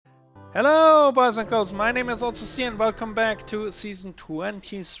Hello, boys and girls. My name is Zoltan and welcome back to season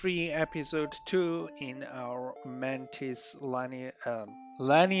 23, episode 2 in our Mantis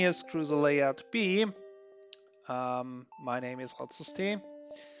Lanius Cruiser Layout B. My name is Zoltan.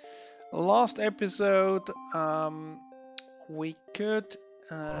 Last episode, we could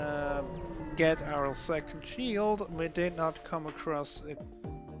get our second shield. We did not come across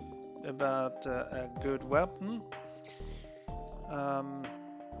about a good weapon.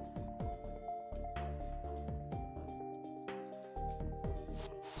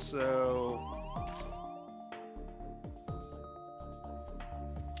 So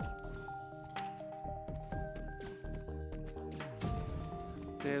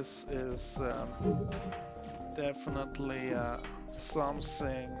this is definitely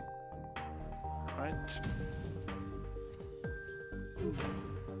something, right?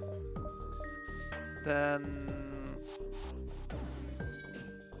 Then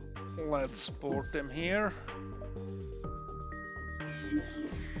let's board them here.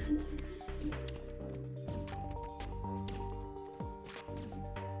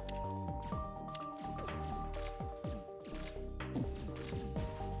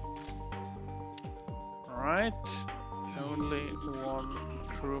 Right, only one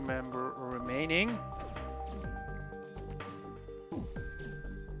crew member remaining.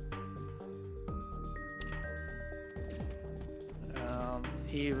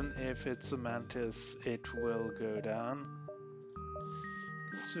 Even if it's a Mantis, it will go down.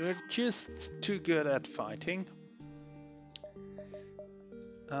 So we're just too good at fighting.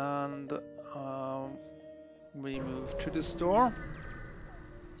 And we move to the store.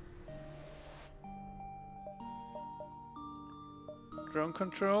 Drone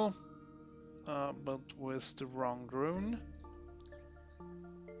control, but with the wrong drone.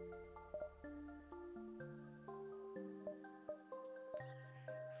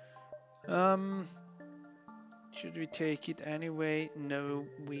 Should we take it anyway? No,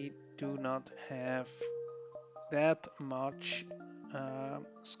 we do not have that much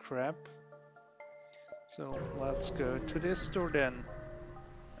scrap. So let's go to this store then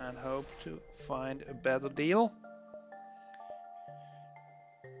and hope to find a better deal.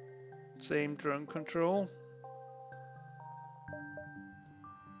 Same drone control.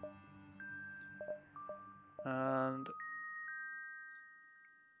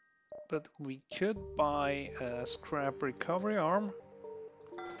 But we could buy a scrap recovery arm.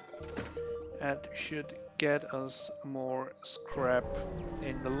 That should get us more scrap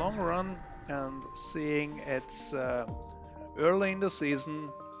in the long run, and seeing it's early in the season,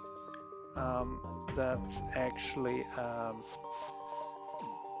 that's actually a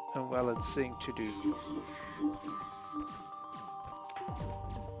valid thing to do.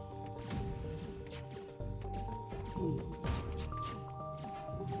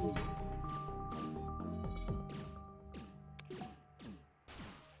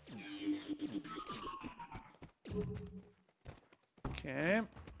 Okay.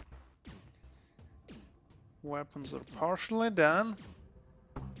 Weapons are partially done.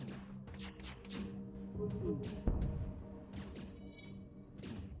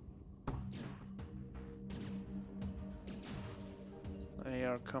 They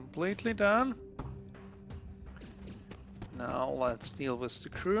are completely done. Now let's deal with the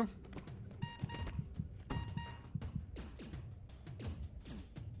crew.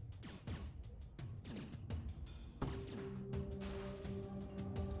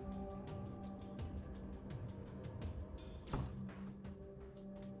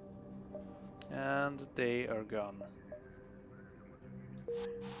 And they are gone.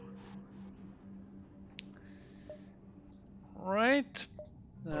 Right,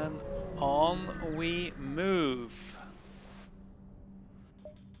 then on we move.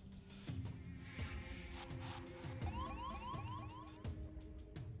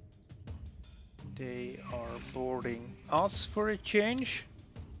 They are boarding us for a change.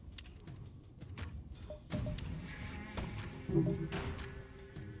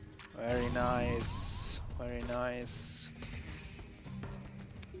 Very nice, very nice.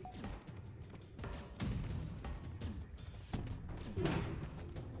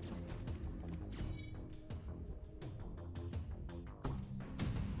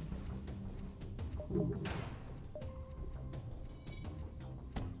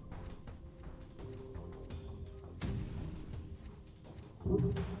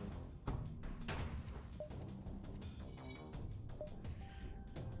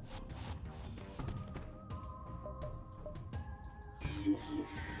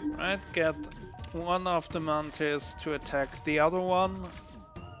 Right, get one of the Mantis to attack the other one.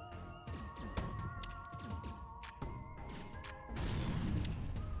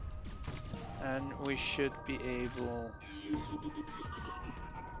 And we should be able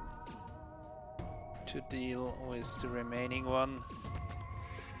to deal with the remaining one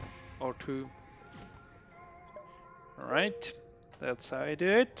or two. Alright, that's how I do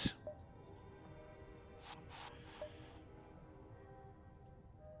it.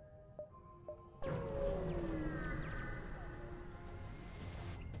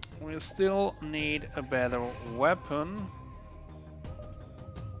 We still need a better weapon.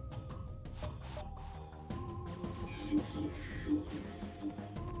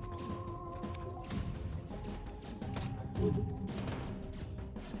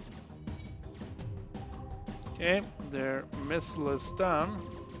 Okay, their missile is done.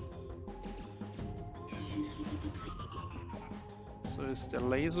 So is the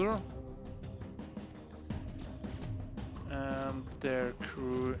laser. And their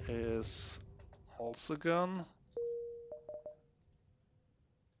crew is also gone.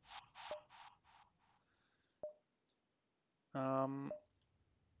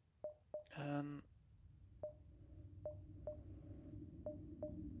 And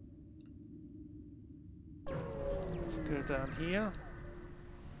let's go down here.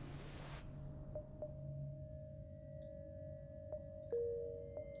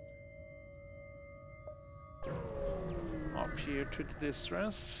 Up here to the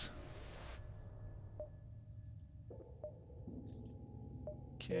distress.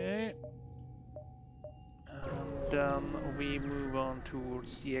 Okay. And then we move on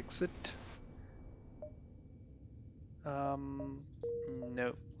towards the exit.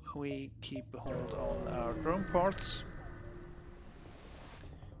 No, we keep a hold on our drone parts.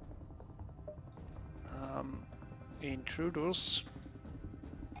 Intruders.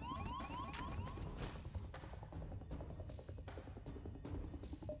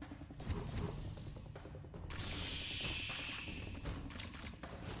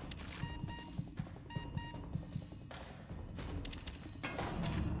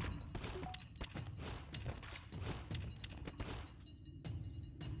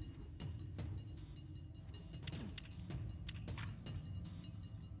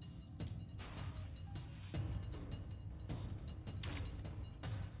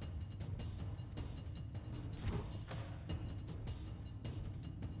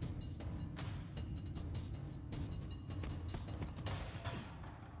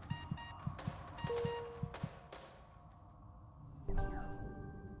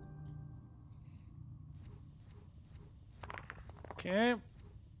 Okay.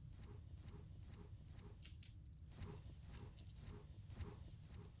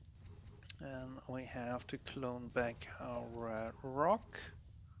 And we have to clone back our rock.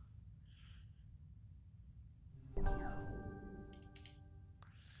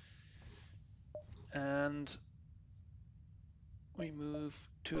 And we move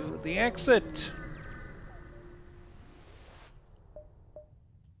to the exit.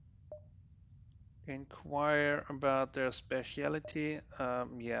 Inquire about their specialty.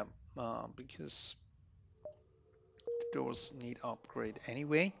 Because the doors need upgrade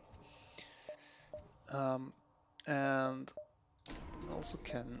anyway. And also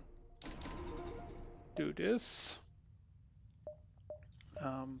can do this.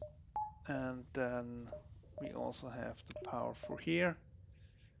 And then we also have the power for here.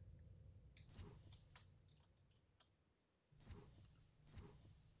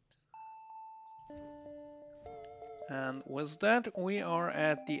 And with that, we are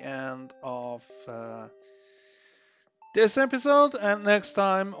at the end of this episode, and next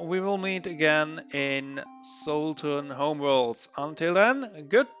time we will meet again in Zoltan Homeworlds. Until then,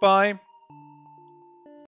 goodbye!